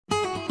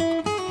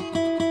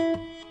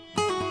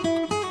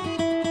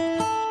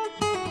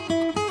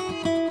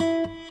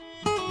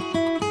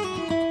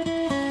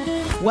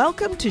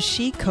Welcome to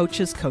She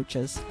Coaches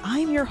Coaches.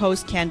 I'm your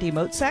host, Candy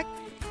Motzek,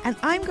 and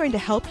I'm going to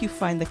help you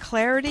find the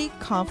clarity,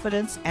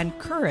 confidence, and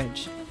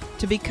courage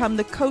to become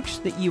the coach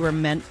that you are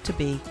meant to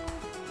be.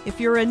 If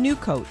you're a new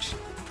coach,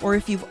 or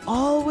if you've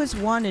always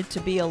wanted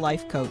to be a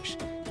life coach,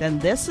 then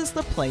this is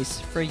the place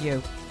for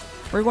you.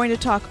 We're going to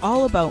talk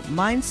all about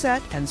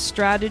mindset and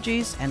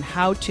strategies and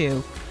how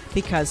to,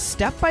 because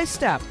step by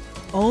step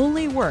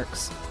only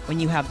works when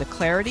you have the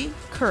clarity,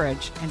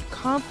 courage, and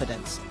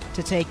confidence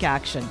to take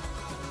action.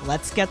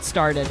 Let's get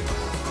started.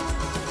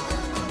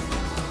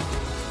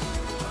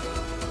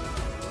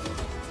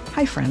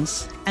 Hi,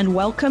 friends, and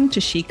welcome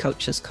to She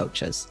Coaches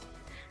Coaches.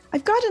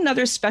 I've got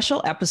another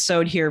special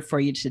episode here for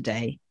you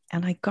today,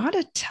 and I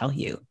gotta tell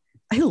you,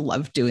 I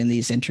love doing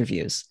these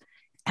interviews,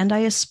 and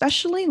I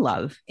especially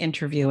love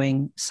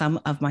interviewing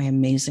some of my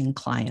amazing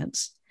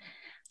clients.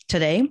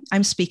 Today,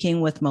 I'm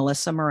speaking with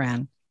Melissa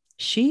Moran.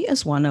 She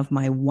is one of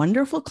my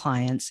wonderful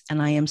clients, and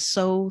I am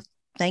so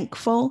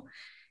thankful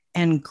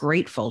and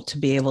grateful to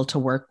be able to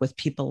work with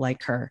people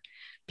like her,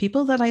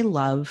 people that I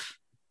love,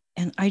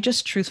 and I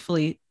just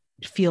truthfully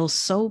feel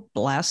so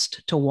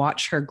blessed to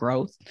watch her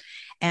growth.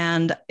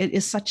 And it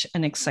is such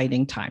an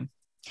exciting time.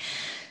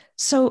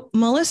 So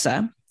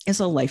Melissa is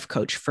a life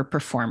coach for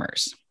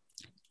performers,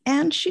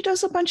 and she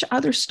does a bunch of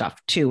other stuff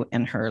too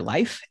in her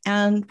life.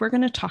 And we're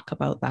going to talk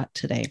about that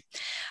today.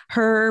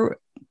 Her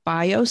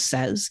bio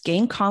says,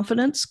 gain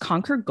confidence,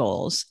 conquer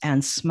goals,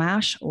 and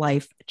smash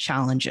life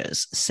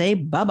challenges. Say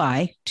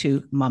bye-bye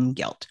to mom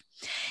guilt.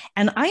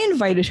 And I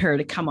invited her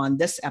to come on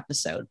this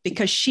episode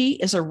because she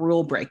is a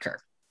rule breaker.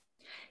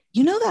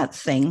 You know that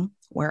thing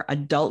where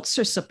adults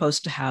are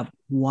supposed to have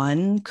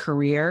one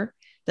career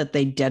that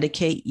they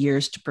dedicate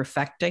years to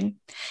perfecting?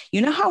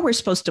 You know how we're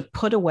supposed to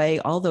put away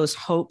all those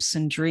hopes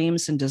and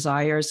dreams and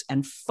desires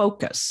and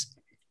focus?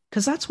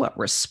 Because that's what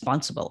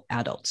responsible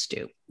adults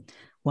do.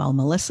 Well,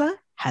 Melissa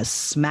has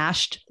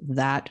smashed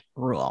that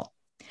rule.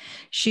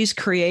 She's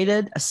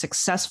created a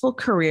successful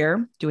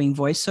career doing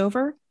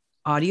voiceover,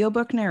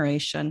 audiobook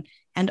narration,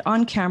 and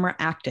on-camera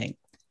acting.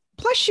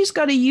 Plus, she's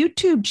got a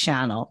YouTube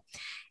channel.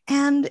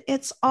 And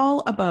it's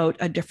all about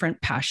a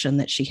different passion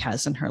that she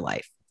has in her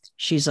life.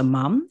 She's a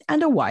mom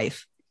and a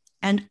wife.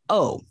 And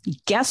oh,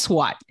 guess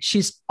what?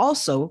 She's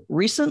also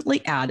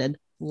recently added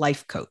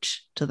life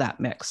coach to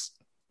that mix.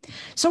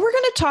 So we're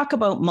going to talk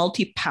about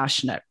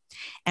multi-passionate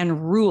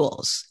and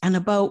rules and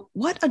about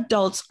what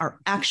adults are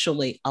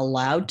actually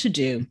allowed to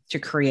do to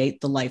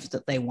create the life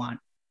that they want.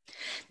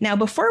 Now,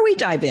 before we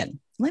dive in,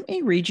 let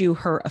me read you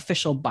her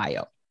official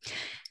bio.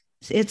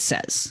 It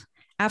says,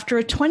 after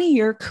a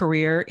 20-year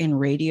career in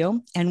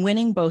radio and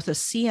winning both a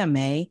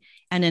CMA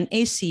and an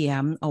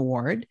ACM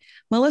award,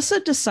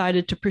 Melissa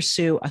decided to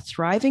pursue a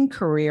thriving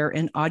career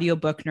in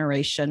audiobook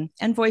narration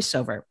and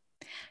voiceover.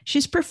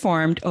 She's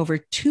performed over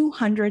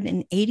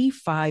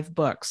 285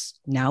 books,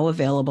 now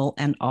available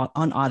on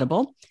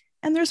Audible,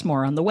 and there's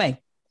more on the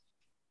way.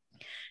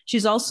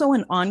 She's also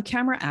an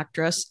on-camera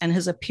actress and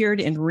has appeared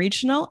in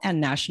regional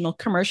and national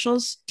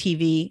commercials,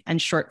 TV,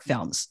 and short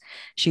films.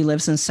 She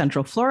lives in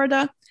Central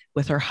Florida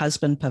with her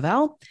husband,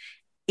 Pavel,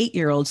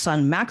 8-year-old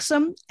son,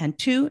 Maxim, and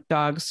 2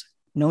 dogs,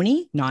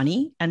 Noni,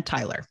 Nani, and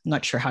Tyler.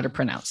 Not sure how to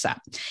pronounce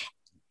that.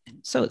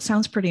 So it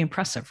sounds pretty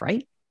impressive,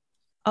 right?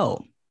 Oh,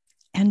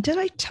 and did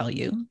I tell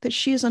you that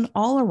she is an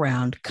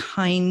all-around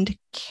kind,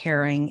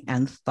 caring,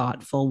 and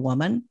thoughtful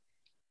woman?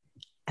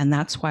 And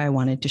that's why I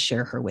wanted to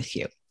share her with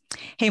you.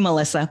 Hey,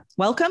 Melissa,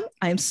 welcome.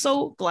 I'm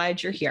so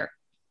glad you're here.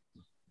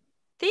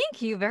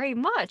 Thank you very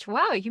much.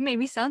 Wow, you made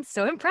me sound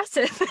so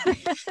impressive.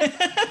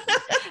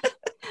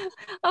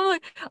 I'm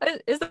like,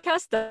 is the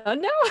cast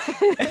done now?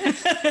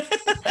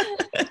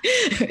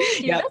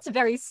 Yeah. That's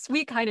very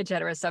sweet, kind of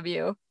generous of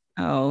you.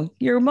 Oh,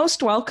 you're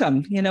most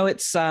welcome. You know,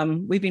 it's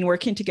we've been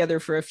working together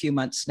for a few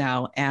months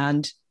now,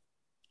 and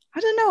I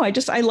don't know.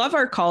 I love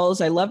our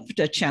calls. I love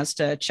the chance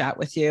to chat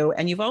with you,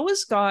 and you've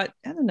always got,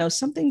 I don't know,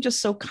 something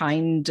just so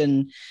kind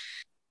and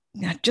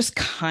just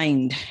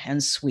kind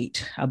and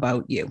sweet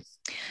about you.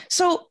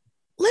 So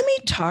let me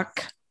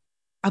talk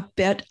a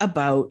bit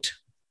about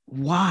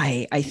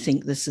why I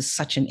think this is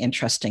such an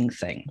interesting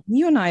thing.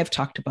 You and I have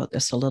talked about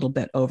this a little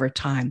bit over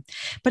time,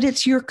 but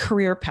it's your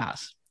career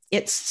path.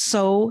 It's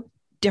so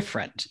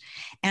different.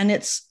 And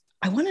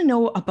I want to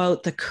know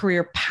about the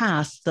career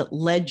path that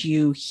led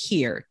you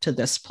here to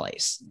this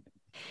place.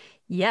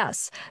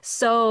 Yes.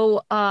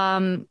 So,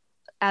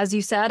 as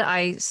you said,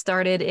 I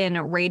started in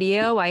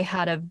radio. I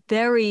had a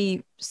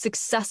very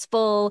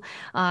successful,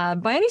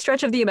 by any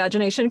stretch of the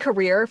imagination,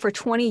 career for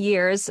 20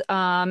 years.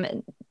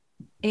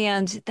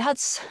 And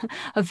that's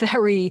a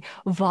very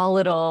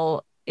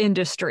volatile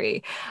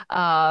industry.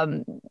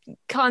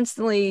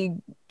 Constantly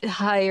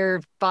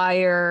hire,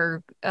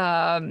 fire.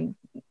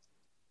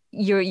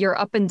 You're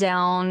up and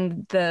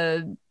down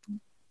the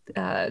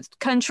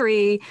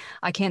country.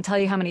 I can't tell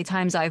you how many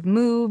times I've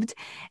moved.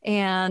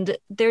 And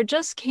there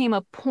just came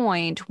a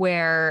point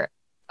where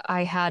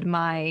I had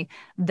my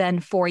then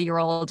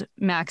 4-year-old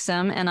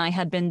Maxim, and I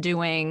had been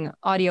doing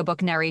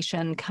audiobook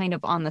narration kind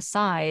of on the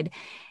side.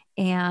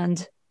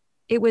 And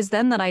it was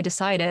then that I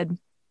decided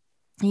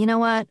you know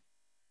what?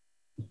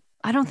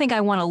 I don't think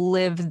I want to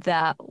live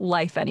that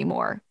life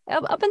anymore.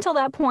 Up until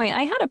that point,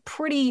 I had a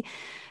pretty,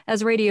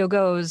 as radio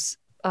goes,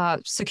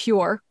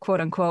 secure,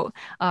 quote unquote,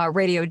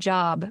 radio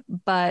job,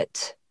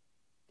 but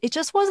it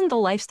just wasn't the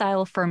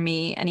lifestyle for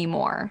me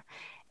anymore.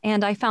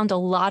 And I found a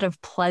lot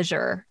of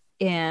pleasure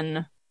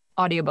in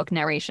audiobook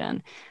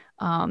narration.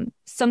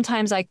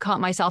 Sometimes I caught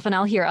myself and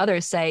I'll hear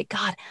others say,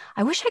 God,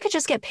 I wish I could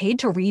just get paid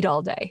to read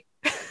all day.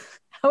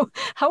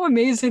 How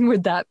amazing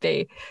would that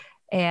be?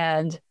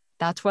 And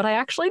that's what I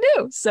actually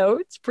do. So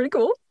it's pretty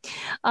cool.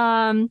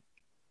 Um,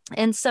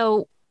 and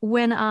so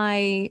when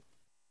I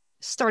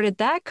started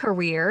that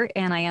career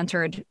and I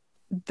entered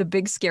the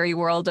big scary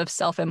world of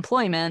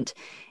self-employment,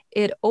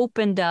 it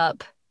opened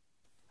up,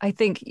 I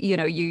think, you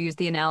used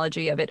the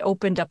analogy of it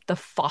opened up the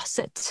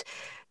faucet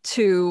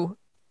to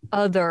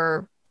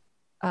other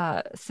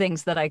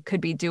things that I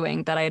could be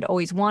doing that I had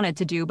always wanted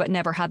to do, but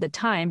never had the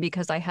time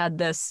because I had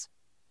this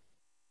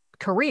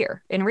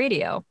career in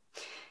radio.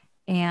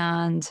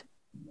 And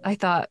I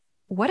thought,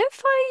 what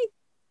if I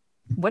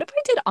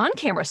did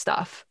on-camera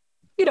stuff?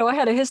 I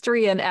had a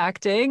history in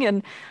acting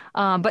and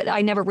but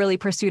I never really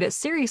pursued it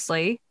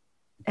seriously.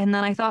 And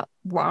then I thought,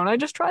 why don't I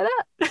just try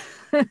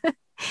that?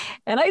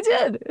 And I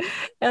did.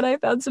 And I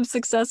found some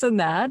success in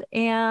that.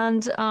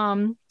 And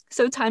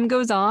so time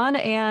goes on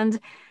and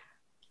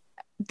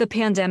the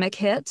pandemic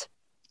hit.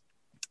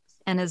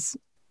 And as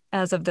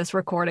of this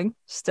recording,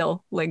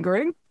 still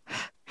lingering.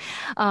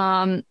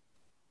 But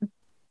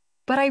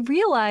I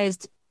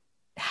realized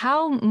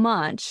how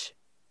much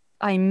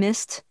I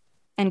missed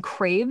and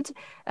craved,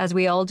 as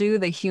we all do,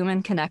 the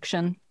human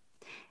connection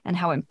and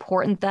how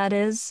important that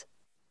is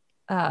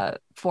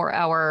for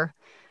our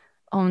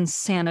own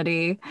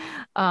sanity.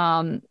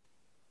 And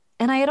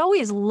I had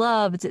always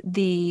loved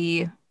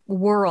the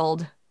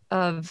world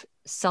of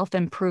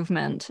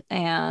self-improvement.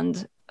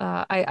 And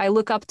I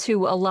look up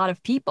to a lot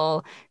of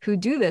people who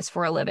do this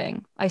for a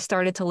living. I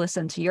started to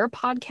listen to your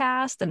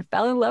podcast and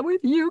fell in love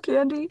with you,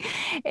 Candy.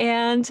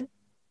 And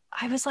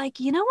I was like,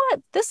 you know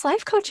what? This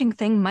life coaching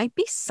thing might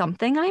be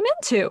something I'm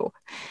into.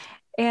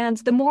 And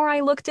the more I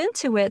looked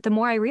into it, the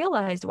more I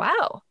realized,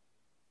 wow,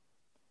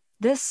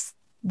 this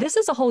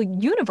is a whole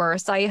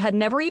universe I had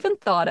never even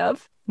thought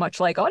of,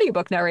 much like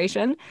audiobook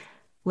narration.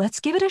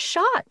 Let's give it a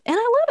shot. And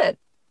I love it.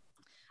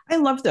 I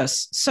love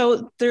this.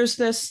 So there's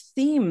this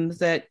theme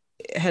that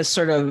has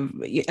sort of,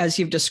 as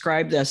you've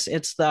described this,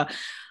 it's the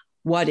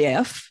what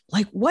if,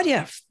 like, what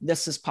if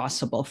this is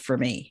possible for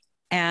me?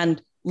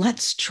 And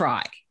let's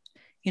try.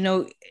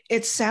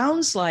 It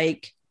sounds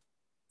like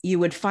you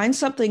would find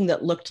something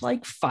that looked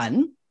like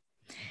fun,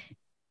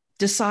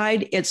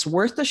 decide it's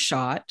worth a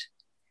shot,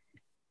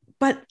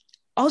 but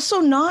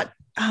also not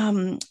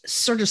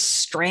sort of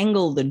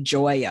strangle the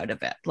joy out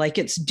of it. Like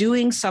it's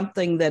doing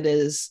something that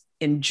is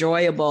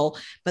enjoyable,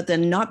 but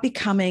then not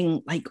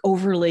becoming like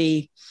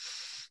overly,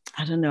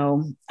 I don't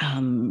know,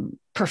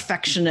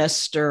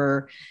 perfectionist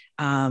or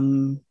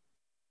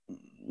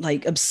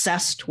like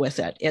obsessed with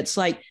it. It's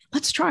like,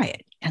 let's try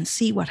it and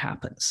see what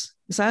happens.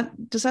 Does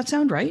that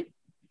sound right?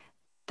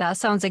 That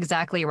sounds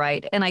exactly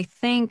right. And I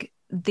think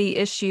the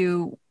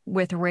issue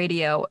with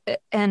radio,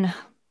 and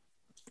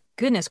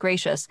goodness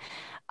gracious,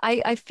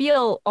 I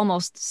feel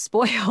almost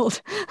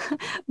spoiled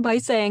by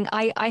saying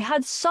I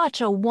had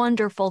such a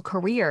wonderful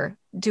career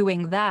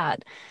doing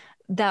that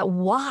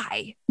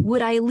why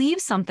would I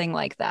leave something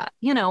like that?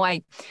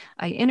 I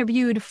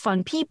interviewed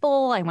fun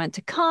people. I went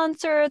to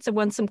concerts. I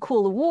won some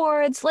cool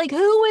awards. Like,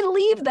 who would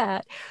leave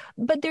that?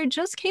 But there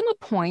just came a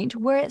point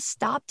where it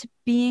stopped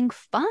being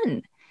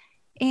fun.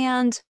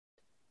 And,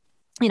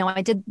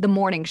 I did the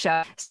morning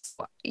show.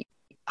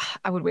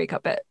 I would wake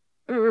up at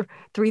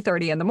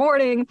 3:30 in the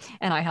morning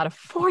and I had a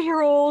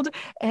 4-year-old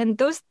and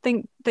those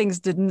things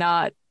did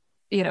not,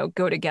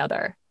 go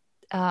together.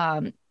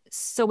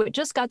 So it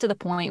just got to the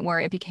point where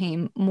it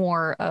became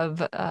more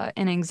of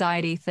an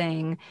anxiety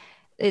thing.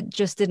 It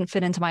just didn't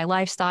fit into my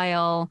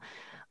lifestyle.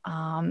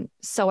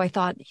 So I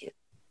thought,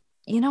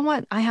 you know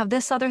what? I have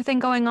this other thing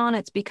going on.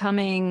 It's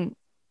becoming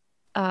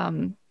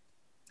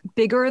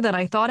bigger than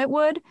I thought it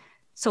would.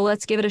 So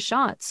let's give it a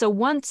shot. So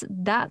once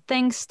that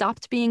thing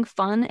stopped being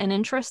fun and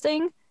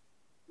interesting,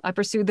 I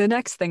pursued the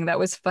next thing that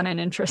was fun and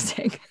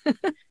interesting.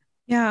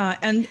 Yeah.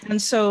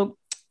 And so,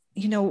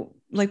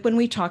 like when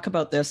we talk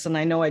about this, and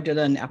I know I did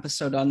an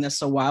episode on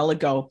this a while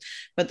ago,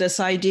 but this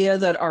idea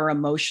that our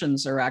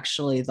emotions are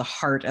actually the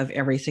heart of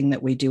everything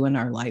that we do in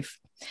our life.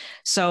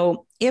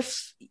 So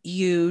if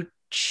you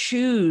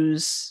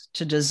choose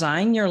to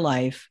design your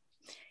life,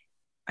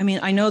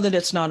 I know that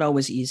it's not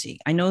always easy.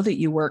 I know that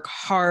you work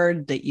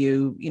hard, that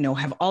you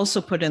have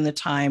also put in the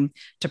time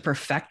to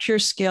perfect your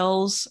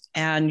skills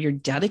and you're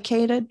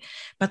dedicated.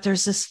 But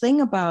there's this thing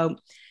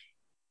about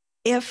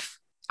if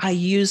I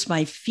use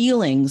my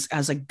feelings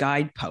as a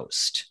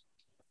guidepost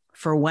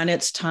for when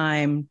it's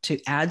time to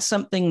add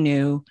something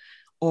new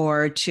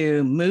or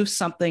to move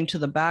something to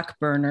the back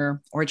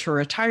burner or to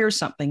retire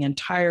something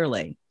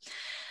entirely.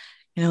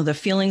 The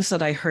feelings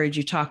that I heard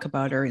you talk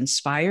about are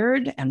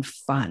inspired and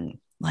fun.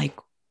 Like,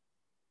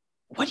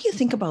 what do you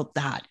think about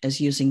that, as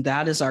using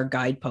that as our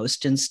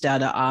guidepost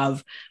instead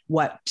of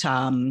what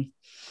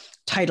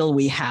title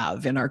we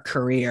have in our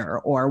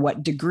career or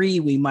what degree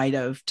we might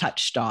have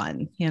touched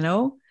on,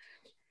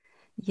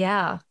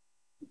 Yeah,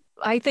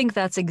 I think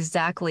that's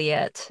exactly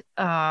it.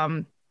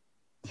 And,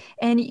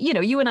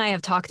 you and I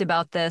have talked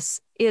about this.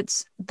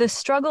 It's the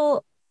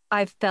struggle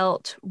I've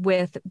felt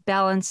with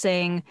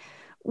balancing.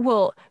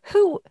 Well,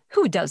 who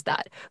does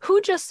that?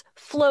 Who just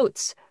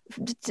floats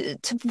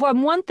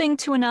from one thing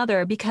to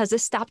another because it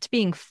stopped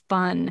being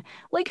fun?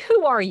 Like,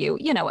 who are you?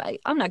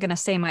 I'm not going to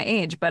say my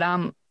age, but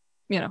I'm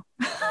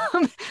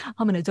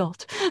an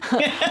adult.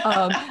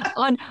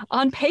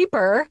 On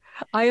paper,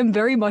 I am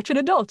very much an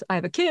adult. I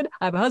have a kid,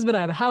 I have a husband,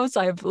 I have a house,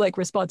 I have like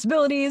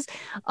responsibilities.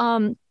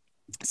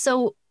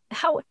 So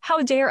how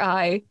dare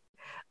I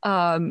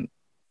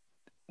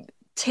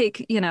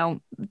take,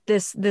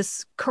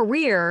 this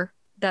career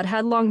that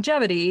had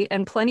longevity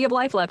and plenty of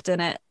life left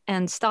in it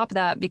and stop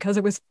that because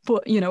it was,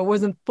 it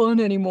wasn't fun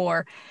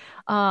anymore.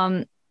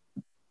 But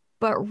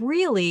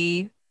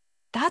really,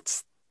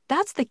 that's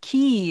the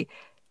key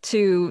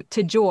to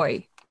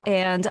joy.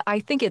 And I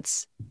think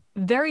it's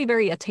very,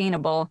 very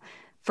attainable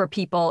for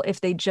people if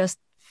they just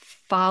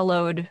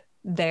followed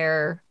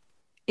their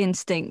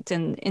instinct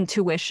and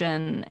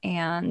intuition.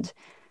 And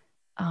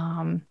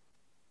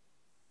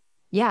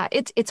yeah,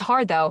 it's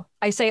hard though.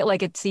 I say it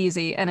like it's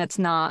easy and it's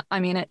not. I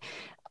mean,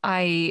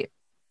 I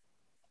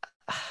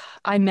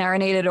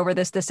marinated over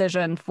this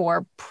decision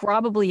for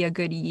probably a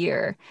good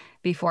year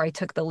before I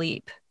took the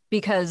leap,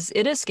 because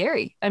it is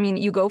scary. I mean,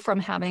 you go from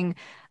having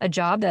a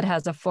job that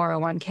has a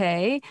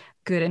 401k,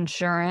 good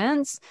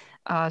insurance,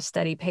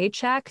 steady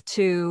paycheck,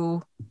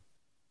 to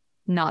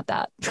not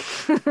that.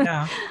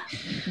 Yeah.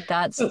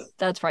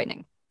 That's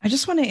frightening. I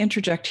just want to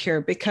interject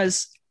here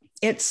because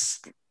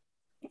it's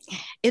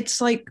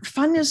like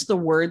fun is the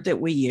word that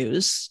we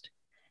used.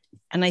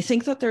 And I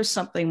think that there's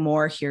something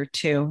more here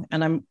too.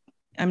 And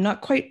I'm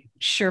not quite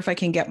sure if I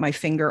can get my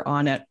finger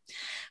on it,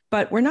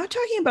 but we're not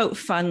talking about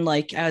fun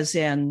like as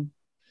in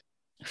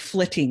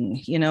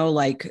flitting,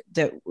 like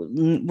that.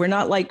 We're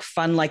not like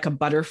fun like a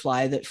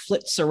butterfly that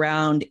flits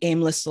around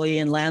aimlessly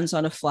and lands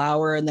on a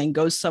flower and then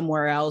goes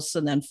somewhere else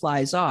and then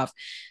flies off.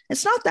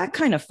 It's not that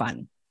kind of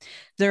fun.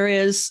 There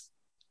is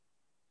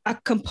a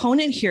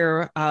component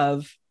here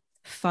of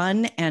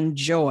fun and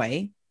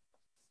joy,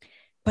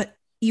 but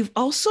you've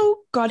also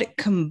got it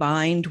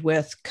combined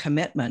with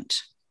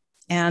commitment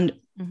and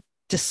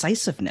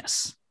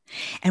decisiveness.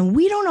 And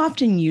we don't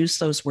often use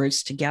those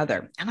words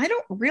together. And I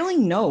don't really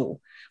know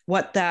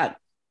what that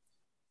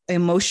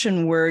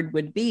emotion word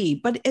would be,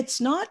 but it's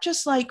not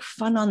just like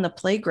fun on the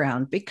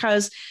playground,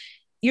 because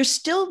you're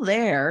still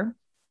there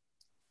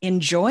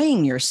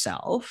enjoying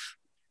yourself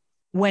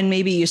when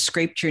maybe you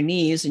scraped your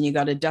knees and you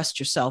got to dust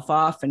yourself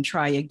off and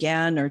try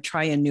again or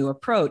try a new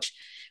approach.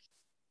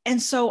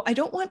 And so I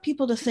don't want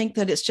people to think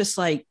that it's just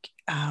like,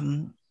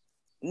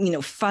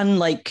 fun,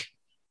 like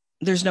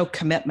there's no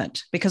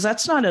commitment, because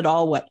that's not at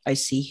all what I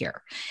see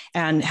here.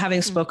 And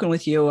having spoken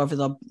with you over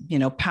the,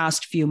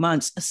 past few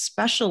months,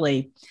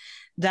 especially,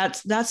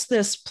 that's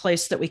this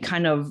place that we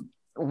kind of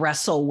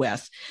wrestle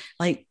with.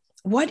 Like,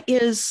 what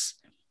is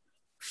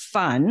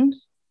fun?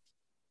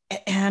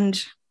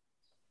 And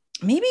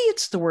maybe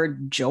it's the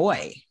word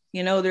joy.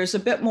 There's a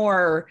bit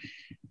more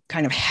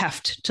kind of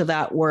heft to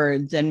that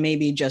word than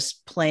maybe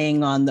just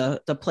playing on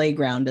the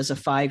playground as a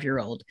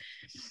 5-year-old.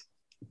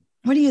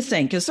 What do you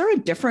think? Is there a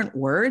different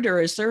word,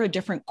 or is there a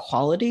different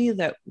quality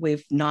that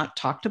we've not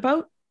talked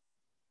about?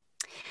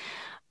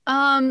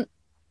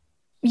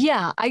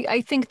 Yeah,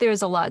 I think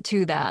there's a lot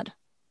to that.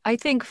 I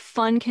think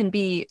fun can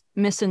be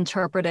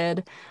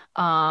misinterpreted.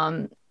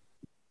 And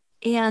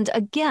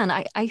again,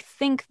 I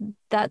think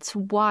that's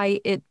why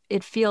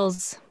it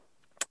feels,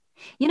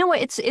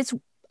 it's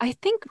I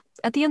think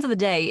at the end of the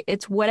day,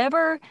 it's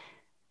whatever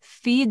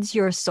feeds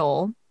your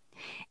soul.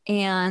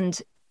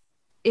 And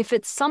if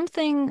it's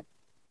something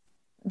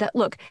that,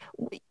 look,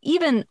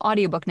 even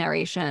audiobook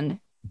narration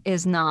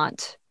is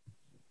not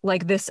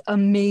like this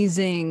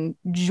amazing,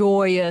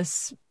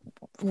 joyous,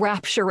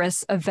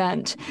 rapturous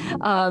event.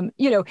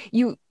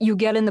 You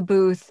get in the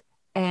booth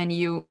and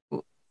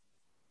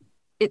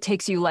it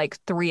takes you like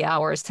 3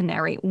 hours to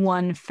narrate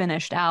one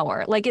finished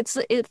hour. Like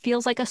it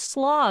feels like a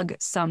slog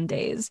some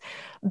days.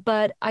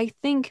 But I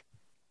think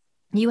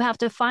you have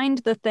to find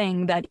the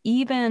thing that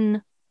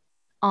even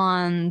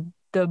on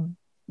the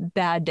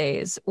bad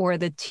days or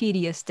the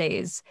tedious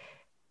days,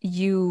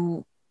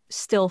 you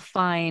still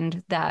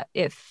find that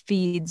it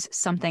feeds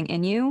something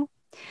in you.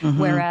 Mm-hmm.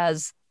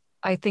 Whereas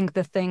I think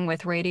the thing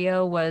with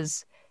radio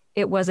was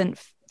it wasn't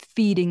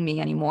feeding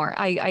me anymore.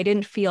 I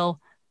didn't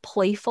feel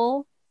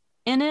playful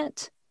in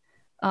it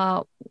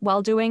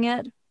while doing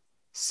it.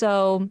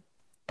 So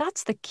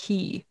that's the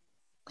key.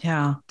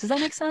 Yeah. Does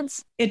that make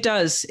sense? It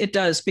does. It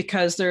does,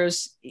 because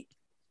there's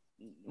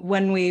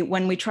when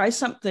we try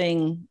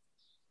something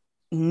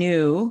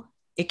new,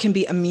 it can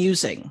be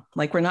amusing.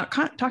 Like, we're not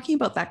talking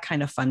about that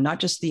kind of fun, not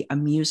just the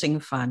amusing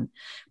fun,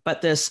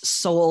 but this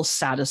soul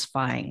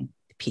satisfying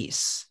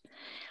piece.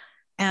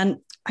 And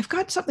I've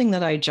got something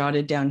that I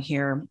jotted down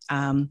here.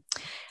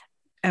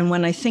 And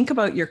when I think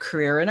about your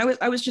career, and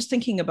I was just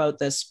thinking about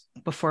this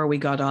before we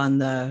got on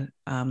the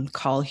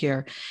call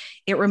here,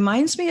 it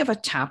reminds me of a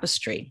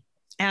tapestry,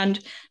 and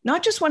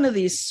not just one of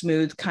these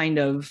smooth kind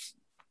of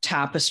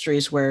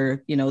tapestries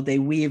where, you know, they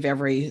weave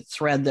every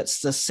thread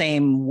that's the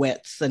same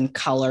width and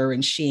color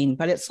and sheen,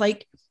 but it's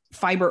like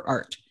fiber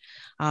art.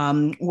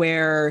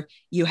 Where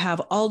you have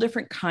all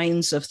different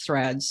kinds of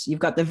threads. You've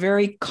got the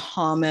very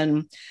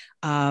common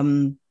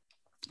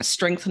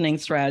strengthening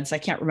threads. I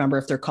can't remember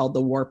if they're called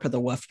the warp or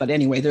the woof, but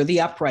anyway, they're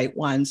the upright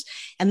ones.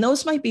 And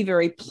those might be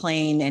very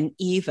plain and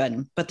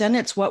even, but then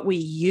it's what we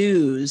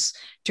use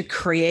to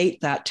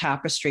create that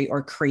tapestry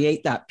or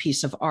create that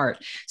piece of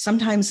art.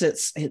 Sometimes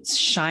it's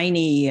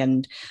shiny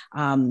and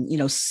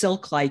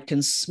silk-like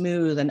and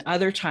smooth, and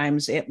other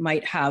times it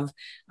might have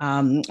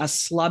a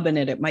slub in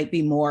it. It might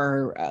be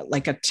more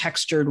like a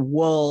textured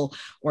wool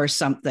or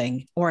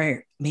something,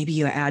 or maybe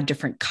you add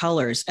different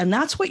colors. And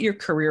that's what your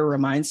career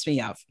reminds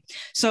me of.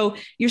 So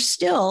you're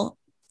still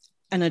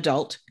an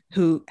adult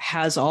who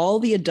has all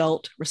the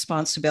adult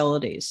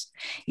responsibilities.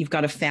 You've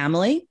got a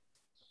family,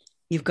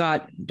 you've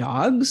got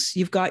dogs,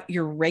 you've got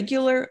your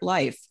regular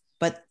life,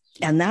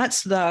 and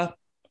that's the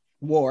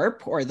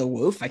warp or the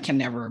woof. I can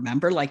never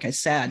remember, like I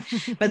said.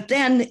 But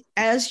then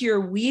as you're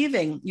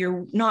weaving,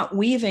 you're not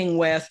weaving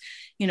with,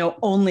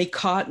 only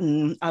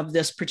cotton of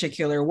this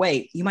particular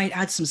weight. You might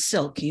add some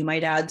silk. You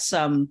might add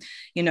some,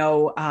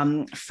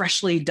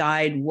 freshly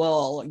dyed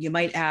wool. You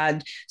might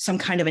add some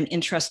kind of an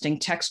interesting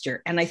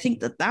texture. And I think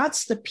that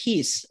that's the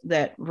piece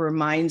that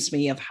reminds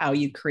me of how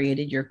you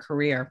created your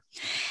career.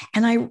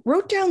 And I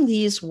wrote down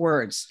these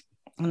words,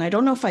 and I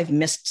don't know if I've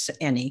missed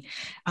any.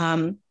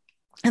 And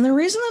the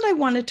reason that I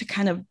wanted to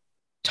kind of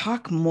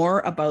talk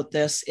more about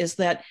this is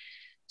that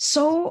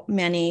so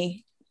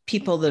many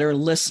people that are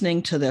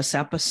listening to this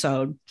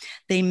episode,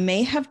 they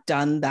may have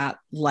done that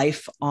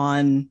life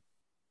on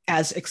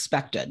as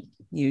expected.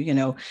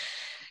 You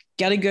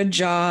get a good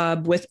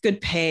job with good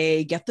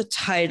pay, get the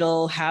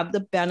title, have the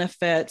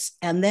benefits,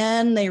 and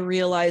then they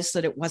realize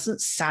that it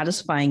wasn't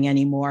satisfying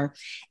anymore,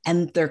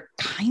 and they're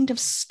kind of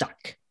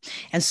stuck.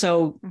 And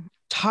so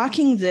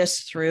talking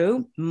this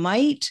through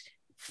might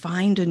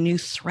find a new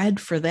thread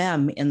for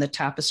them in the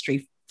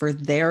tapestry for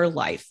their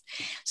life.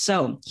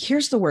 So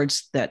here's the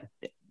words that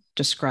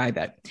describe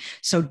it.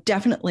 So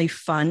definitely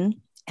fun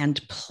and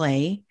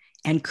play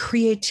and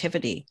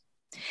creativity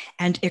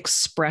and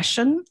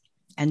expression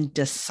and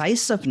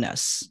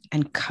decisiveness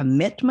and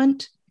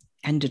commitment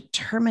and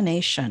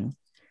determination.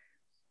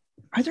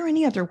 Are there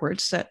any other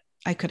words that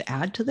I could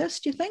add to this,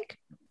 do you think?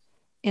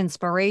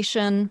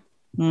 Inspiration.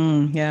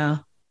 Yeah.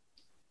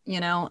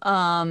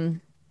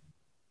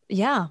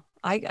 Yeah,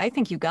 I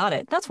think you got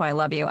it. That's why I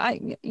love you.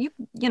 You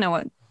know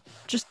what?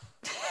 Just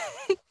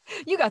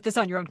you got this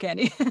on your own,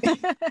 Candy.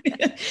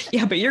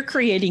 Yeah, but you're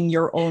creating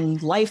your own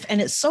life, and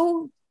it's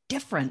so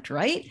different,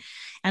 right?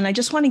 And I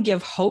just want to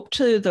give hope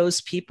to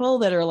those people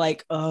that are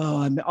like,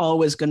 oh, I'm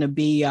always going to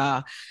be,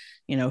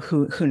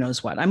 who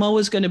knows what. I'm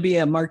always going to be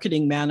a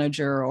marketing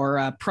manager or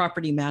a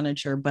property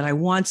manager, but I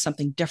want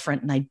something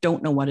different, and I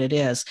don't know what it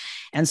is.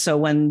 And so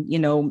when,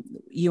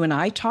 you and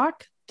I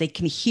talk, they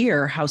can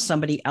hear how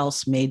somebody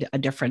else made a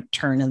different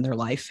turn in their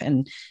life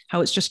and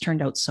how it's just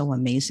turned out so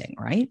amazing,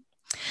 right?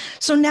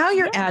 So now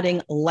you're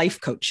adding life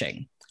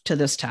coaching to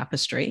this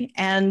tapestry.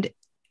 And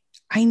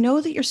I know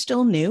that you're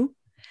still new,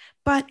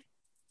 but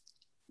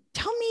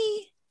tell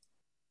me,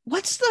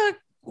 what's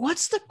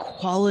the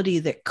quality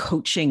that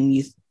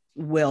coaching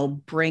will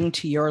bring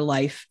to your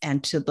life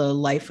and to the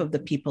life of the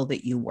people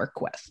that you work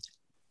with?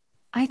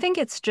 I think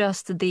it's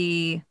just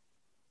the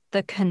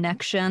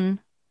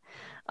connection,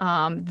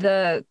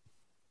 the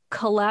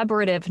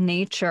collaborative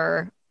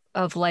nature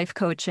of life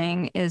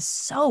coaching is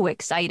so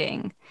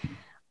exciting.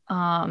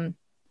 And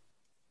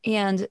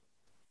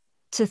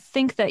to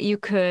think that you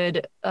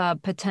could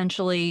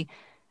potentially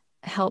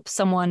help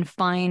someone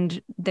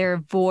find their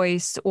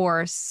voice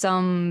or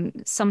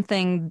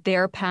something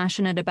they're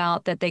passionate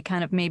about that they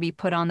kind of maybe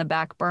put on the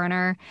back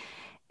burner,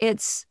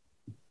 it's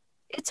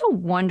a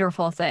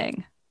wonderful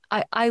thing.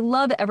 I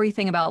love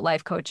everything about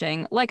life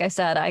coaching. Like I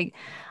said,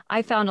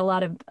 I found a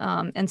lot of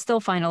and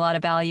still find a lot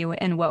of value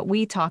in what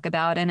we talk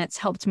about, and it's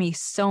helped me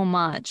so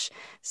much.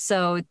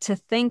 So to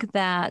think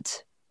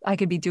that I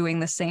could be doing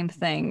the same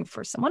thing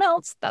for someone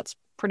else, that's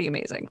pretty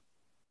amazing.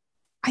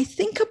 I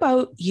think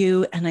about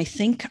you, and I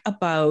think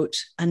about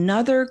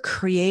another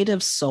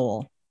creative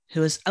soul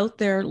who is out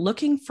there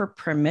looking for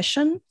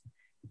permission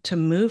to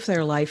move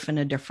their life in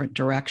a different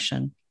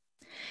direction.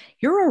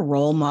 You're a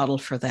role model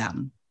for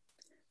them.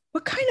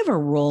 What kind of a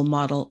role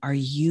model are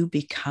you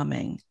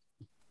becoming?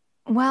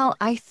 Well,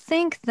 I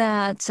think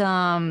that,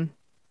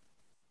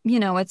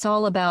 it's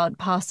all about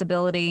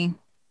possibility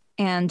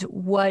and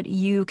what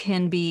you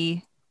can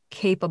be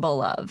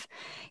capable of.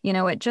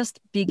 It just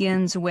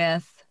begins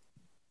with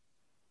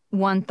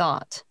one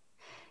thought.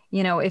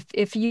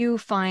 If you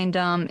find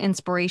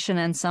inspiration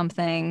in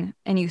something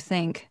and you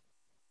think,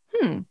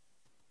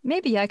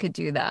 maybe I could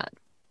do that.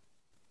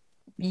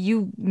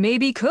 you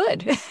maybe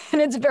could.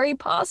 And it's very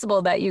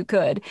possible that you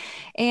could.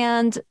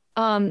 And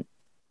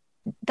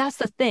that's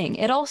the thing.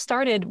 It all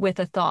started with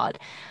a thought.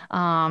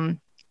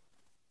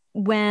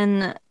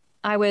 When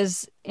I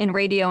was in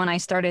radio and I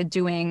started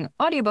doing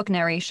audiobook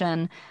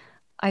narration,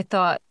 I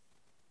thought,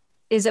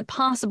 is it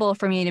possible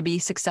for me to be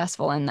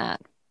successful in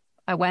that?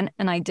 I went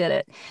and I did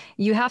it.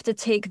 You have to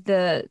take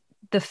the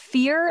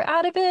fear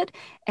out of it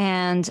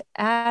and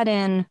add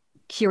in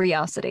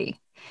curiosity.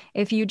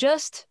 If you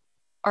just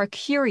are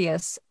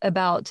curious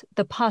about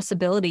the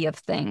possibility of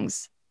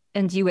things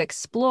and you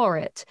explore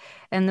it,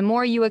 and the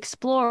more you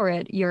explore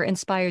it, you're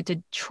inspired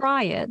to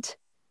try it.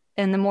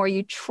 And the more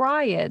you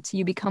try it,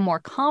 you become more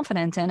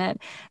confident in it,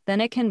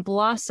 then it can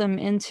blossom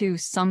into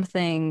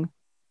something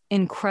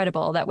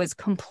incredible that was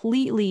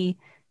completely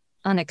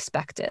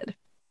unexpected.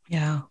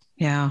 Yeah.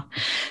 Yeah.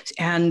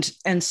 And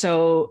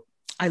so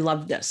I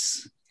love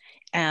this.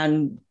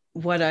 And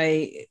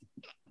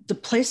the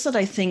place that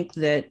I think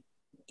that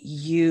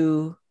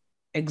you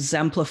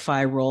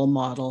exemplify role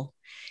model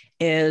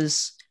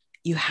is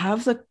you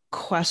have the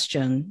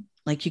question,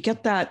 like you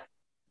get that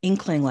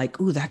inkling, like,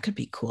 ooh, that could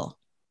be cool.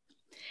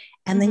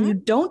 And then you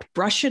don't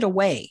brush it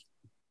away.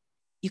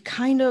 You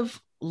kind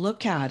of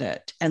look at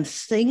it and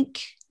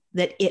think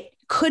that it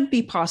could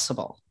be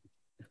possible,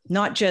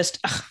 not just,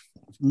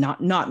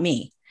 not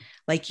me.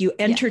 Like you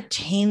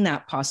entertain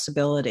that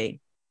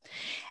possibility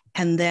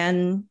and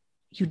then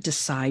you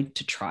decide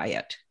to try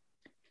it.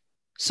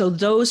 So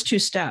those two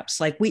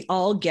steps, like we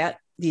all get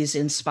these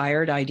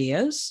inspired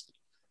ideas,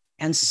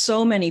 and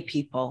so many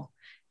people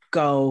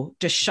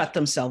just shut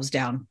themselves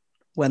down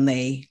when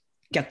they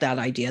get that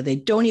idea. They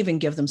don't even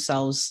give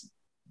themselves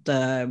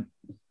the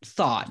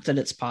thought that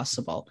it's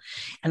possible.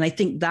 And I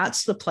think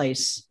that's the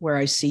place where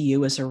I see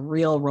you as a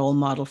real role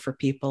model for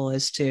people,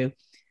 is to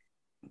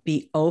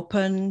be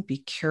open, be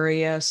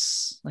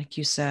curious. Like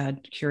you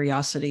said,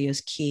 curiosity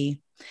is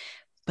key.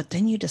 But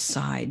then you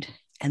decide,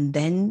 and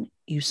then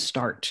you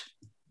start,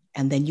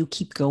 and then you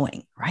keep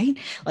going, right?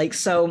 Like,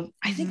 so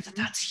I think that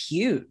that's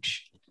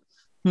huge.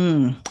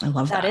 I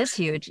love that. That is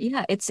huge.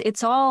 Yeah,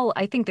 it's all,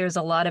 I think there's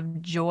a lot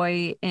of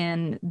joy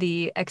in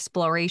the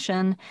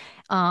exploration.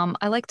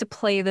 I like to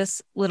play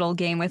this little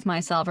game with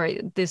myself, or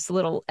this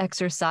little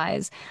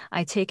exercise.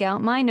 I take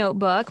out my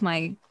notebook,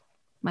 my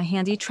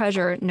handy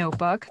treasure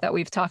notebook that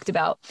we've talked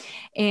about,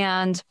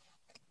 and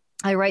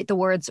I write the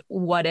words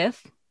 "what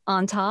if"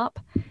 on top.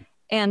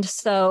 And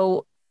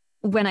so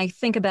when I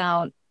think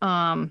about,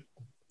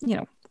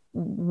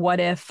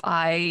 what if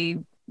I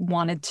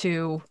wanted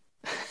to,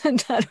 I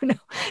don't know,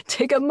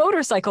 take up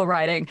motorcycle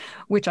riding,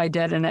 which I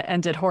did, and it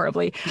ended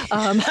horribly.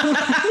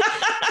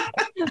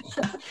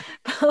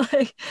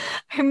 Like,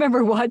 I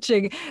remember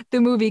watching the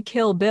movie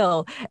Kill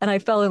Bill, and I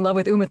fell in love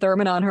with Uma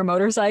Thurman on her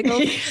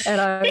motorcycle,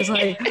 and I was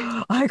like,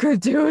 I could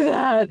do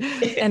that,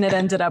 and it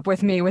ended up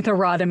with me with a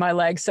rod in my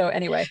leg. So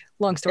anyway,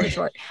 long story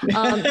short.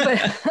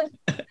 But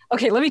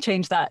okay, let me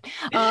change that.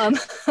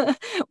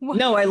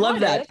 No, I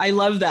love that. I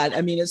love that.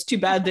 I mean, it's too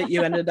bad that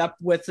you ended up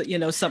with,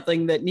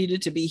 something that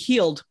needed to be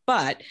healed,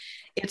 but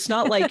it's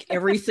not like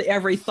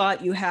every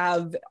thought you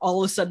have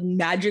all of a sudden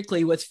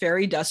magically with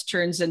fairy dust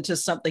turns into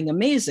something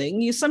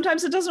amazing.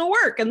 Sometimes it doesn't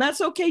work, and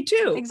that's okay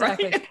too.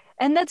 Exactly. Right?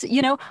 And that's,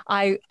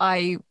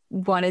 I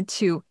wanted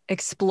to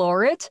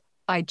explore it.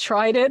 I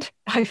tried it.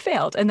 I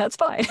failed, and that's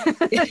fine.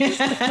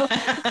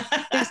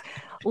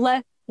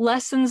 So,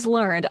 lessons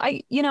learned.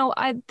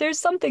 There's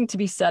something to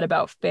be said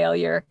about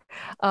failure,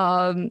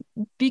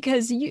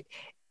 because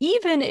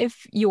even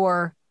if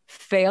you're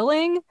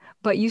failing,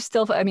 but you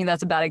still, I mean,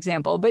 that's a bad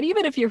example, but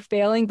even if you're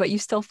failing, but you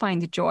still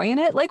find joy in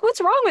it, like,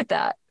 what's wrong with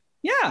that?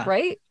 Yeah.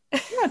 Right?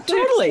 Yeah,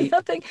 totally. There's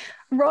nothing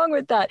wrong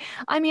with that.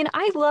 I mean,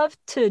 I love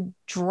to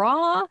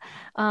draw.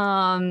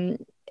 Am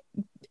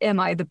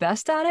I the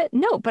best at it?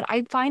 No, but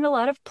I find a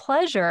lot of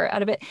pleasure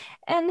out of it.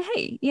 And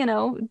hey,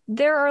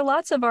 there are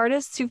lots of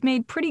artists who've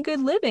made pretty good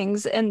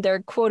livings, and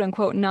they're quote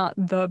unquote not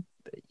the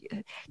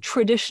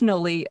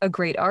traditionally a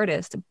great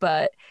artist,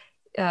 but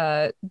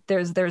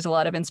there's a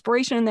lot of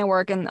inspiration in their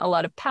work and a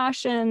lot of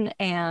passion,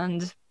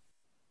 and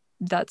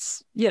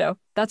that's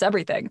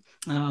everything.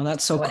 Oh,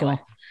 that's so cool.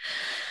 Anyway.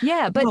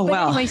 Yeah, but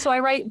anyway, so I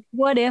write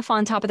 "what if"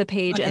 on top of the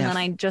page, and then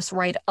I just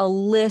write a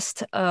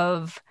list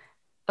of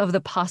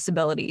the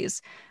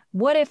possibilities.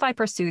 What if I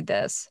pursued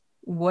this?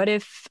 What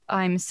if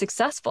I'm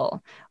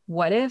successful?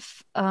 What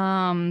if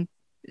someone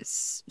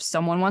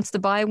wants to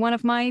buy one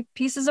of my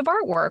pieces of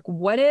artwork?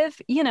 What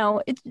if,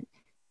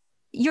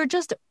 you're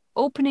just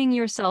opening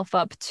yourself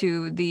up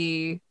to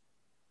the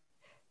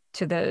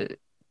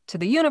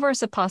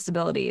universe of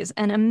possibilities,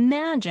 and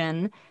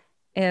imagine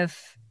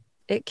if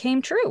it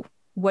came true.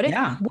 What if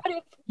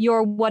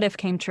your what if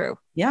came true?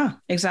 Yeah,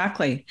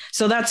 exactly.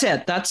 So that's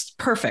it. That's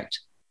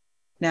perfect.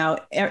 Now,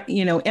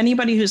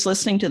 anybody who's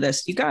listening to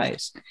this, you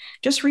guys,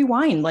 just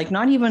rewind, like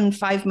not even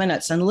 5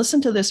 minutes, and listen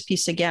to this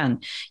piece again.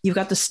 You've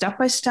got the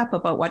step-by-step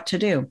about what to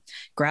do.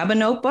 Grab a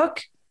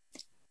notebook,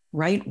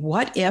 write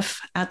 "what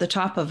if" at the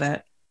top of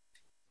it,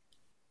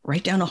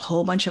 write down a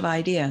whole bunch of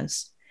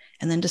ideas,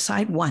 and then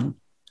decide one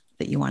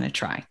that you want to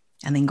try.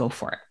 and then go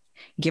for it.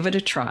 Give it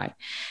a try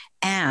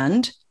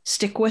and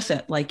stick with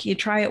it. Like you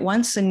try it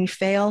once and you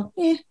fail.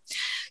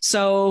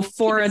 So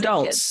for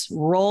adults,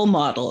 role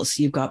models,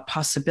 you've got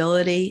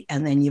possibility,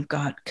 and then you've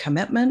got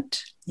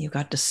commitment, you've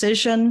got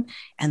decision,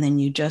 and then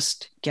you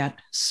just get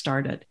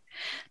started.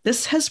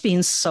 This has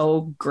been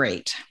so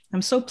great.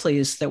 I'm so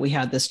pleased that we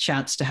had this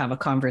chance to have a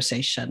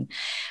conversation.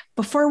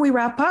 Before we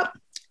wrap up,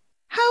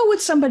 how would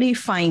somebody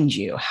find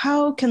you?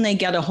 How can they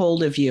get a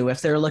hold of you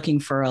if they're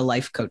looking for a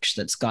life coach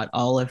that's got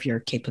all of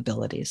your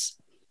capabilities?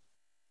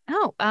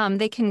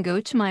 They can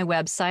go to my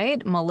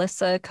website,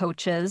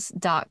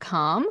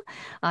 melissacoaches.com.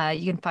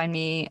 You can find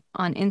me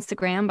on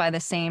Instagram by the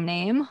same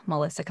name,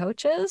 Melissa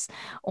Coaches,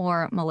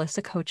 or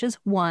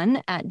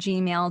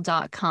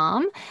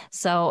melissacoaches1@gmail.com.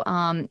 So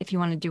if you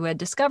want to do a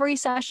discovery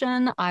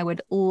session, I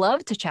would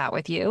love to chat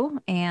with you.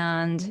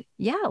 And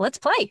yeah, let's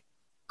play.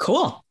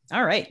 Cool.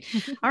 All right.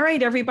 All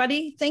right,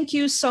 everybody. Thank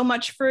you so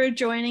much for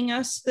joining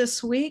us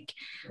this week.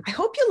 I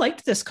hope you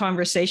liked this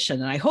conversation,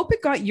 and I hope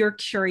it got your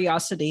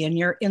curiosity and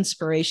your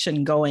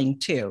inspiration going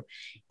too.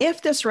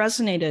 If this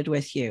resonated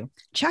with you,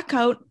 check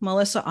out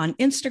Melissa on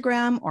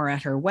Instagram or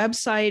at her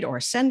website, or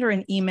send her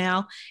an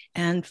email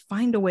and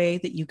find a way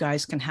that you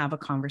guys can have a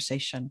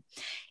conversation.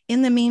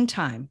 In the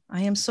meantime,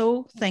 I am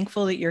so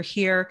thankful that you're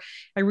here.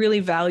 I really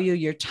value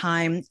your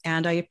time,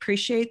 and I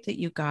appreciate that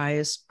you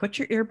guys put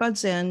your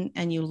earbuds in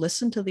and you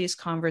listen to these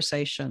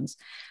conversations.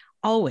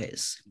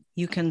 Always,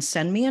 you can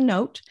send me a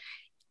note.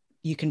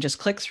 You can just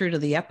click through to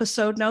the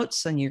episode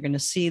notes, and you're going to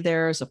see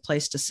there's a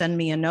place to send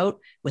me a note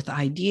with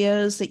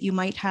ideas that you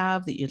might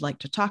have that you'd like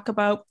to talk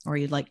about or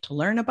you'd like to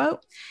learn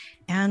about.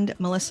 And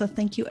Melissa,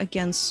 thank you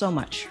again so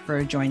much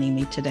for joining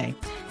me today.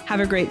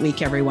 Have a great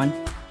week, everyone.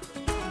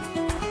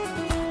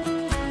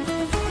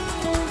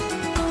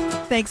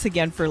 Thanks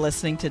again for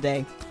listening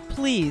today.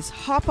 Please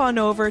hop on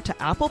over to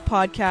Apple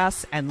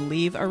Podcasts and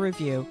leave a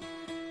review.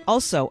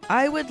 Also,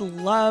 I would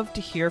love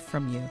to hear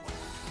from you.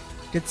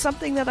 Did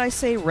something that I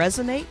say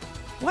resonate?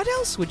 What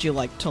else would you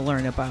like to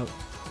learn about?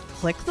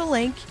 Click the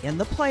link in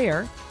the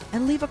player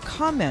and leave a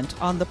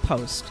comment on the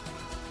post.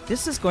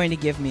 This is going to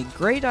give me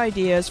great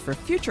ideas for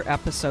future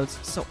episodes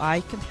so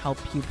I can help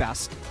you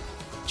best.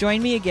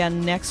 Join me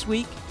again next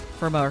week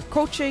for more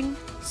coaching,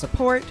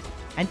 support,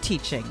 and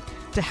teaching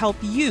to help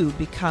you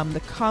become the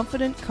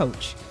confident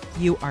coach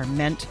you are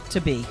meant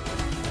to be.